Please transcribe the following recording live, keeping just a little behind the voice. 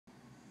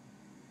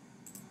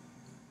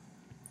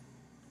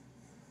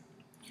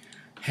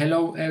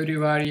Hello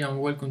everybody and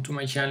welcome to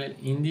my channel.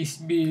 In this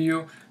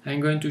video I'm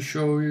going to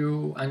show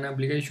you an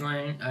application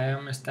I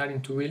am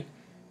starting to build.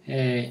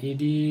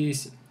 It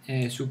is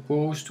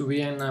supposed to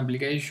be an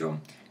application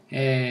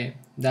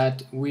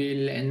that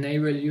will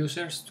enable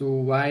users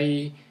to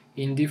buy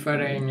in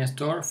different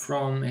stores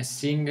from a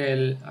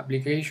single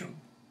application.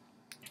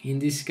 In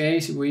this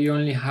case we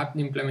only have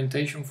the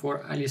implementation for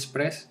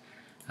AliExpress,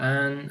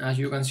 and as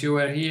you can see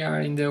over here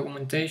in the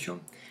documentation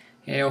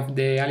of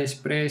the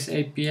AliExpress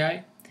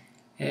API,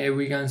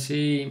 we can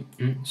see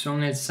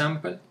some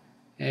example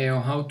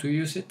on how to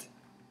use it.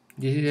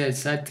 This is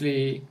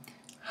exactly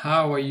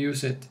how I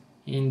use it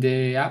in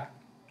the app.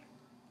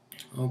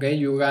 Okay,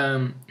 you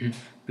can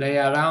play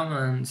around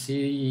and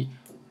see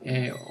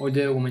all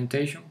the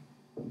documentation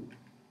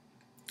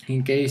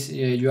in case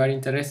you are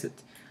interested.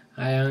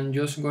 I am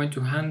just going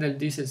to handle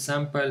this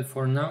example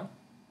for now.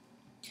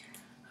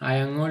 I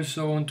am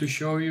also going to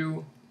show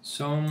you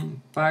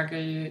some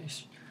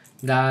packages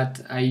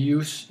that I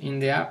use in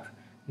the app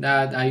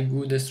that I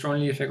would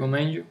strongly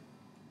recommend you.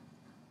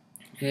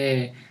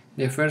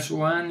 The first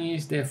one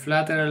is the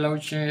Flutter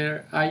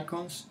launcher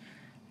icons.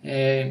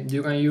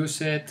 You can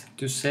use it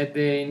to set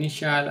the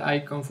initial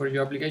icon for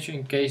your application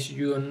in case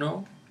you don't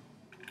know.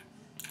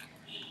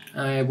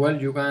 Well,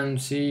 you can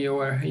see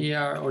over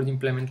here all the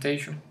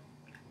implementation.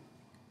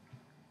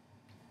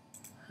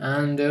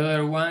 And the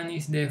other one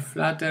is the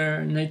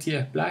Flutter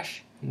native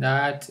splash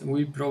that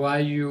will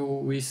provide you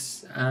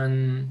with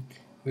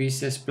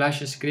a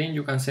splash screen.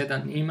 You can set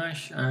an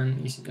image,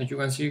 and as you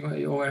can see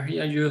over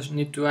here, you just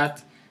need to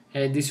add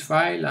this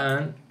file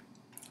and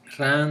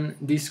run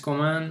this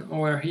command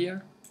over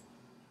here.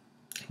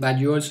 But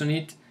you also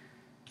need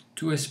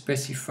to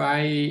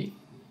specify,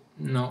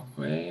 no,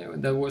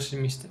 that was a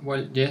mistake.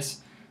 Well,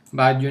 yes,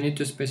 but you need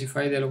to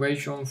specify the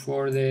location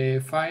for the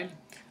file.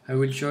 I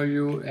will show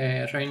you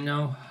right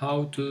now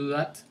how to do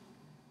that.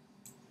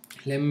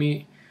 Let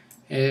me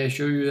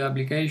show you the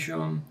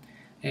application.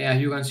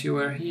 As you can see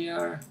over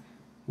here,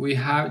 we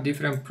have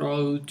different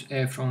products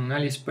from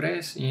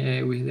AliExpress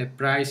with the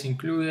price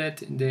included,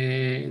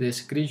 the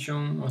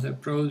description of the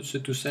product, so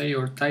to say,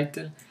 or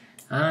title,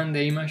 and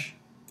the image.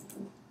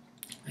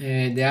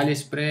 The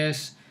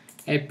AliExpress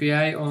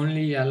API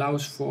only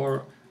allows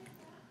for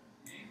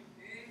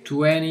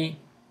 20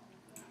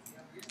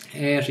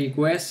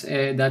 requests,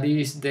 that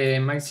is the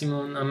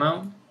maximum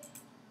amount.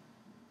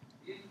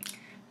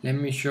 Let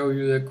me show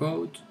you the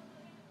code.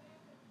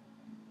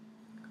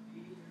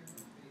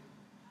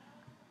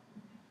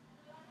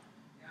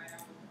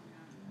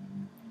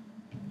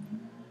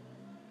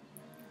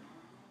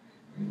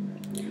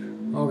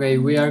 Okay,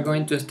 we are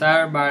going to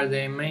start by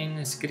the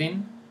main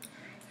screen.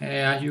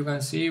 As you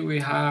can see, we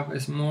have a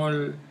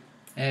small,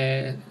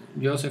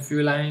 just a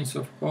few lines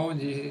of code.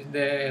 This is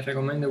the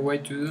recommended way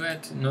to do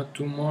it, not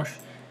too much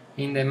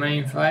in the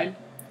main file.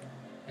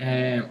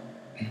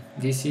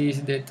 This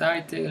is the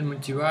title,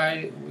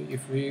 multibyte.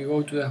 If we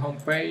go to the home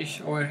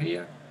page over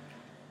here,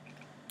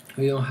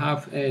 we don't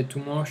have too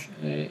much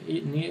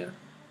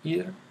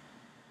either.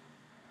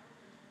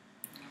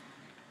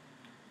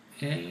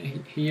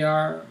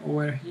 Here,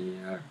 over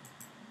here,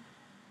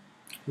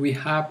 we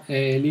have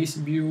a list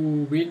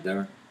view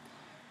builder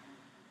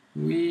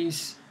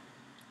with,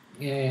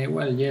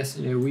 well, yes,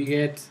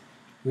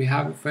 we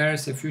have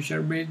first a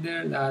future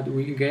builder that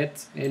will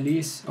get a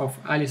list of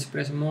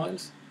AliExpress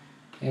models.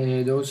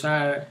 Those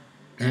are,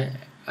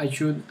 I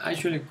should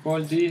actually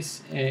call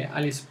this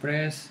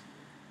AliExpress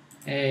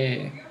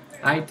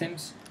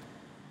items.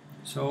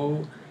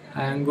 So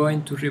I am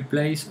going to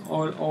replace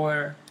all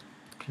over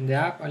the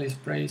app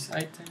AliExpress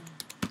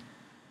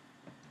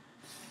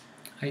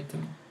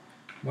item.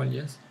 Well,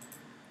 yes.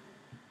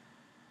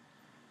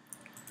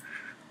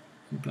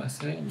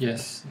 Plus A,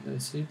 yes,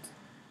 that's it.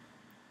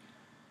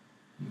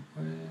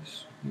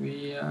 Pues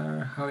we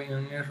are having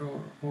an error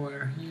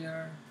over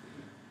here,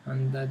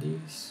 and that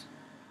is,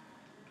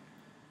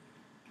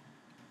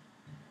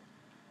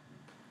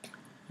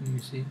 let me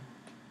see,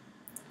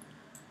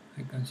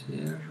 I can see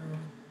error.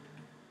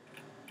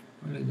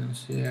 Well, I don't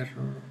see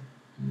error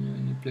in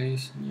any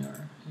place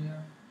near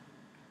here.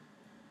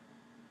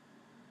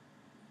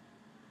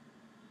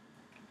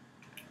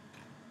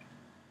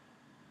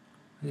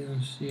 I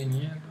don't see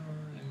any error.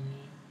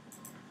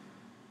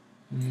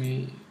 Let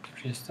me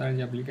restart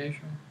the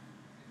application.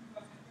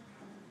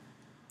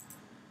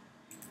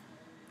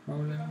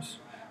 Problems,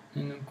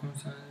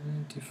 constant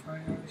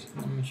identifiers.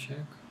 Let me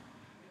check.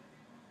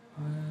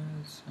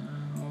 Yes,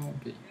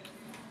 okay.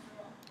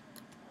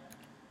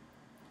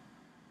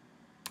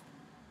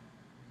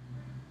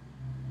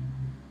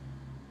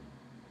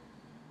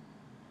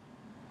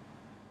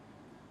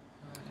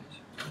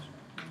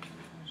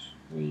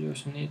 We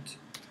just need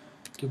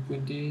to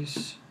put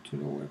this to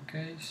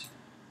lowercase,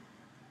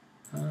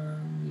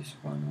 and this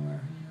one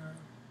over here,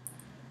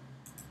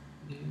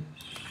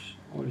 this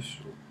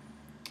also.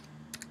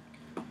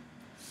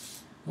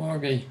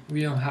 Okay,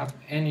 we don't have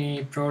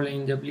any problem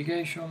in the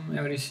application,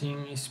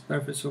 everything is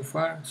perfect so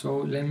far. So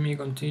let me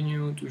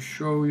continue to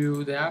show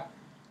you the app.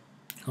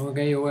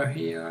 Okay, over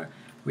here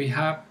we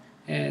have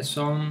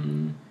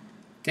some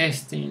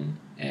testing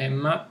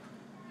map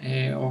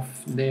of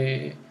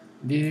this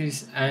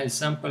is an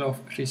example of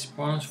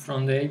response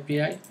from the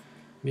API,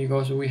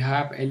 because we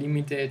have a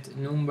limited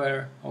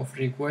number of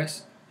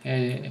requests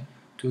to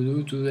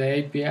do to the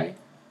API,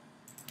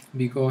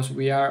 because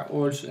we are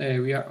also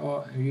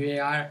we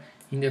are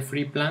in the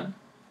free plan.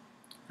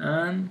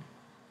 And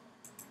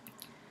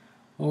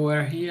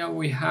over here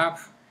we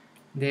have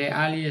the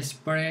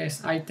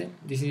AliExpress item.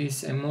 This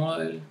is a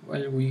model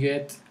where we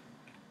get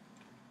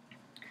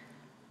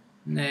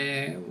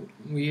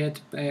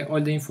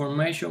all the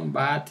information,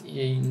 but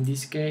in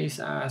this case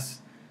as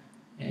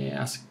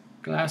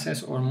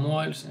classes or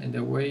models,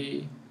 the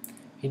way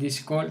it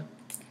is called.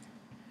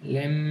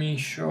 Let me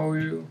show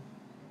you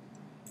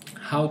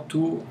how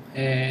to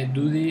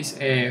do this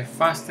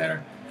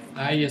faster.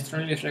 I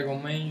strongly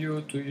recommend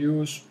you to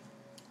use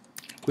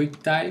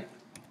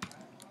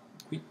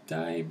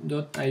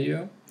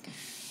QuickType.io.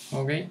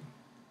 Okay,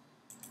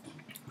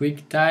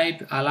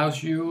 QuickType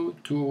allows you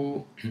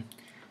to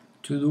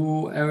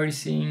do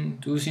everything,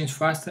 to do things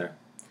faster.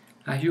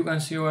 As you can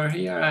see over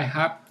here,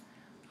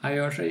 I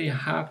already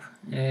have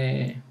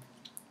the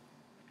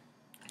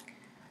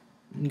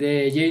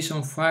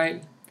JSON file,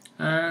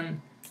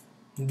 and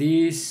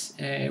this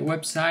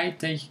website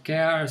takes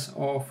care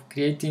of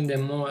creating the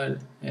model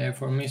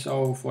for me.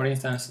 So for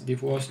instance,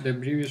 this was the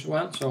previous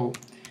one, so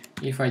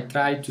if I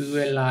try to do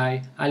it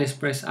like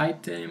AliExpress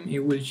item, it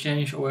will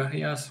change over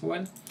here as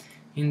well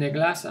in the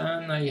class,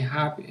 and I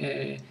have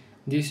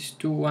these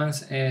two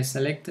ones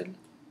selected.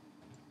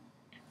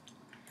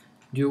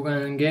 You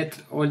can get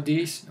all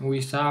this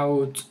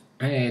without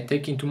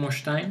taking too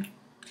much time.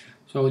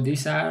 So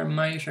these are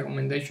my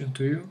recommendations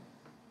to you: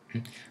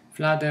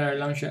 Flutter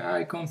launcher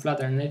icon,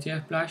 Flutter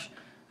native splash,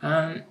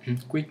 and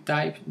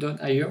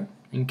QuickType.io,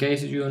 in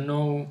case you don't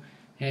know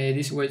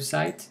this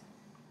website.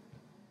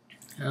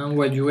 And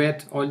when you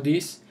get all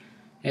this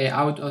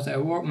out of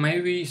the work,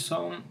 maybe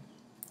some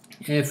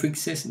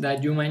fixes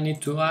that you might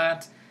need to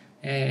add,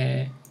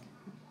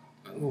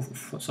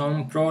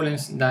 some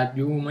problems that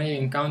you may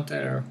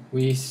encounter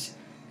with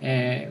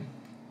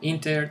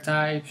integer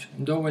types,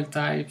 double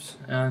types,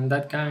 and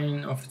that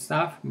kind of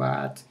stuff,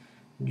 but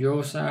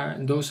those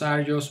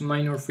are just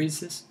minor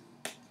fixes.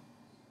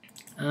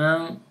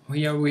 And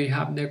here we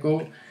have the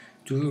code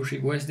to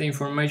request the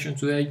information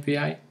to the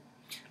API.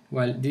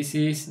 Well, this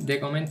is the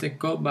commented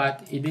code,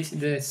 but it is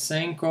the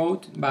same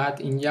code but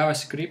in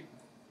JavaScript.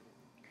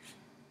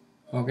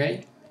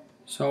 Okay,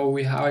 so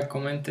we have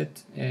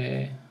commented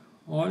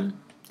all.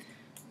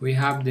 We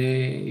have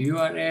the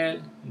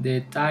URL,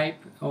 the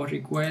type of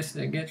request,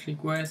 the get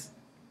request,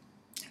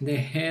 the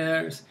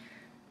headers,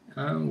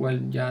 and well,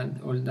 yeah,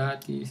 all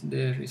that is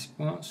the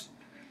response.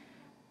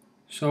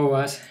 So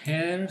as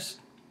headers,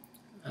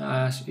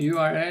 as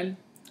URL,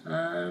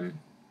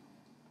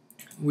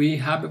 we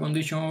have a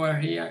condition over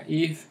here.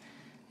 If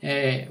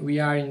we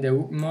are in the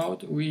book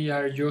mode, we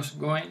are just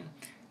going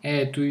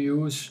to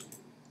use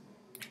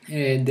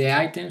the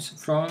items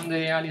from the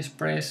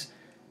AliExpress.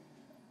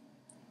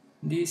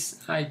 These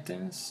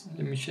items,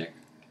 let me check.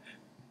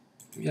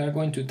 We are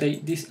going to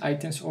take these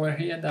items over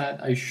here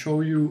that I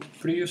showed you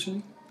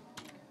previously,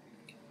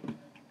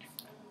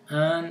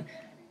 and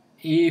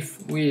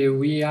if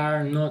we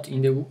are not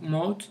in the book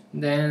mode,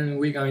 then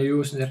we can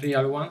use the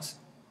real ones.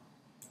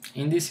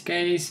 In this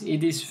case,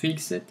 it is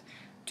fixed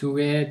to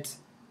get,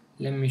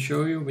 let me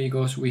show you,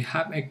 because we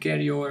have a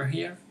query over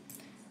here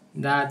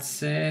that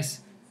says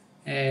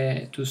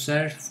to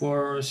search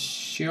for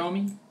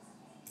Xiaomi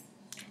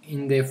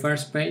in the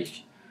first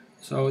page.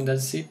 So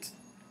that's it.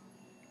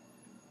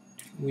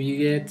 We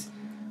get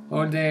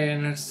all the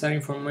necessary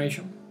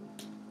information.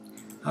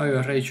 I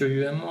already showed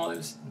you the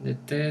models, the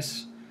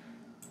test,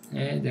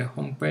 the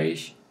home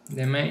page,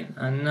 the main,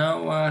 and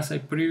now, as I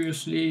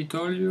previously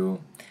told you,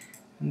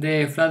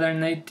 the Flutter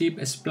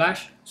native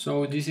splash.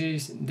 So this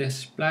is the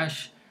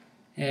splash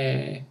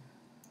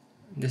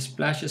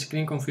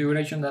screen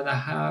configuration that I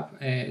have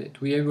to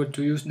be able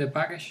to use the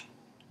package.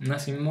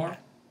 Nothing more,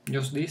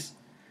 just this.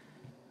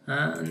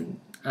 And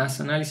as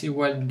analysis,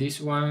 well, this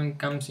one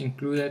comes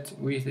included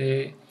with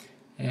the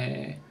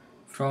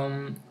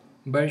from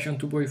version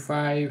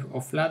 2.5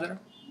 of Flutter.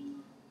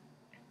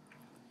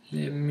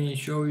 Let me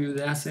show you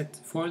the asset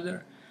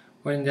folder.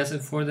 Well, in the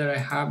asset folder I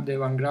have the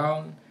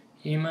background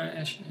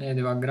image,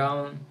 the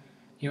background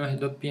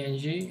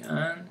image.png,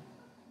 and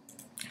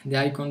the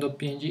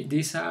icon.png.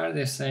 These are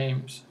the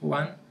same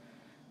one,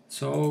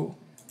 so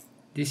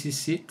this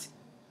is it.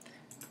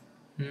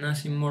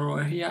 Nothing more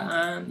over here.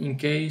 And in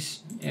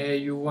case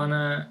you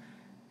wanna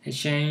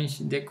change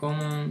the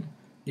common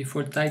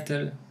default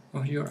title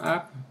of your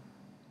app,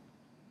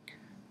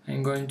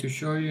 I'm going to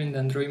show you in the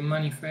Android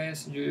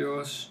manifest. You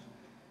just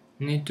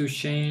need to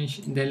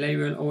change the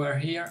label over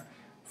here.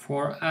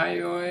 For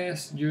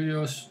iOS, you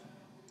just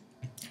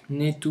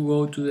need to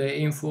go to the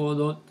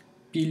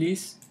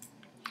info.plist.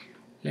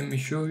 Let me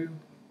show you.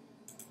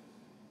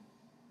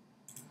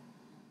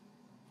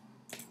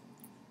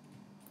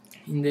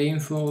 In the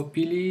info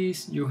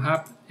plist, you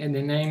have the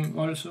name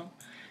also.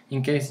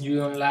 in case you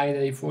don't like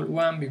the default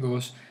one,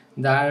 because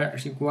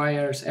that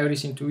requires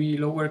everything to be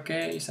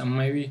lowercase, and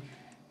maybe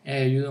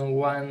you don't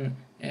want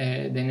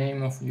the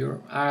name of your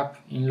app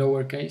in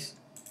lowercase.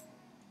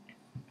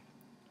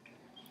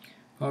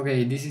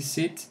 Okay, this is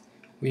it.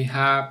 We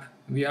are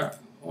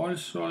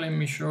also, let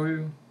me show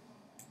you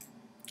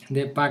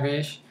the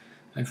package.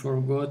 I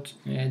forgot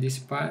this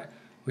part.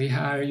 We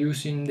are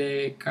using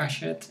the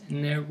cached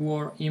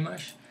network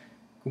image,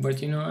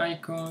 Cupertino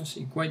icons,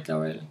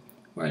 equatable.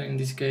 Well, in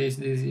this case,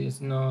 this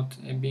is not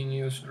being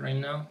used right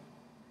now.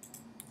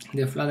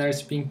 The Flutter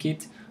spin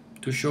kit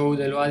to show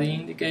the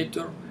loading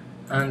indicator,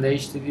 and the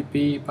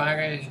HTTP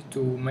package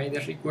to make the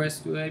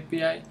request to the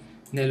API,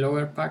 the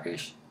lower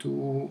package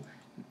to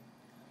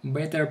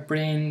better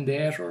print the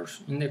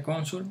errors in the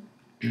console,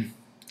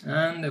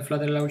 and the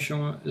Flutter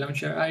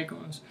launcher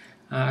icons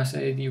as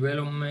a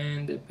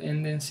development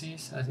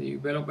dependencies, as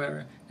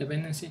developer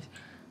dependencies,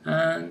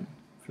 and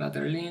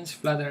Flutter links,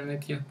 Flutter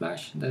native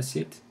splash. That's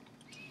it.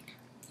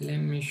 Let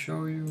me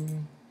show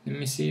you. Let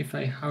me see if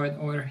I have it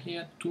over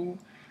here to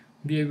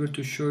be able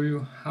to show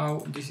you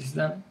how this is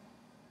done.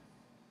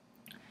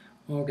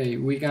 Okay,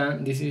 we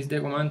can. This is the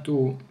command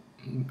to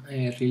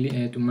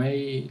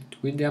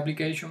build the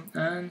application,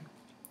 and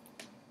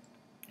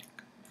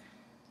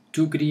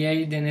to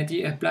create the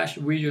native splash,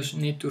 we just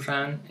need to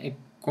run a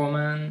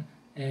command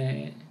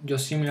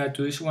just similar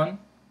to this one.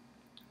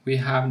 We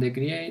have the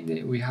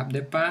create, we have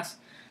the path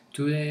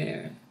to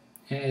the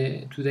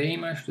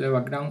image, to the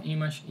background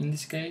image in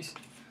this case.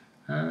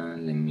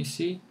 And let me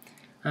see.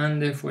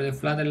 And for the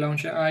Flutter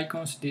launcher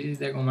icons, this is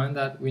the command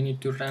that we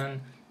need to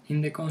run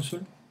in the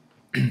console.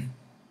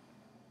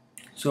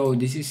 So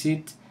this is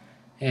it.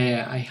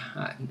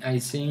 I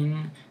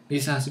think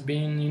this has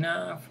been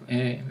enough.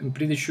 I'm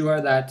pretty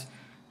sure that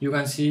you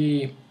can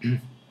see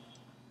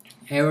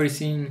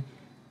everything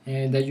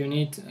that you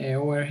need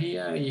over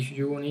here. If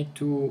you need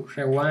to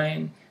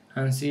rewind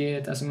and see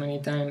it as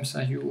many times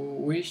as you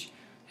wish,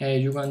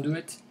 you can do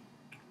it.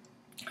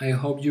 I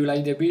hope you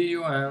like the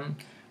video, and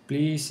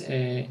please,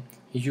 if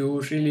you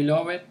really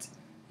love it,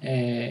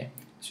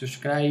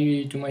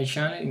 subscribe to my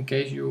channel in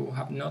case you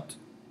have not,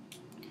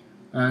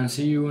 and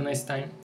see you next time.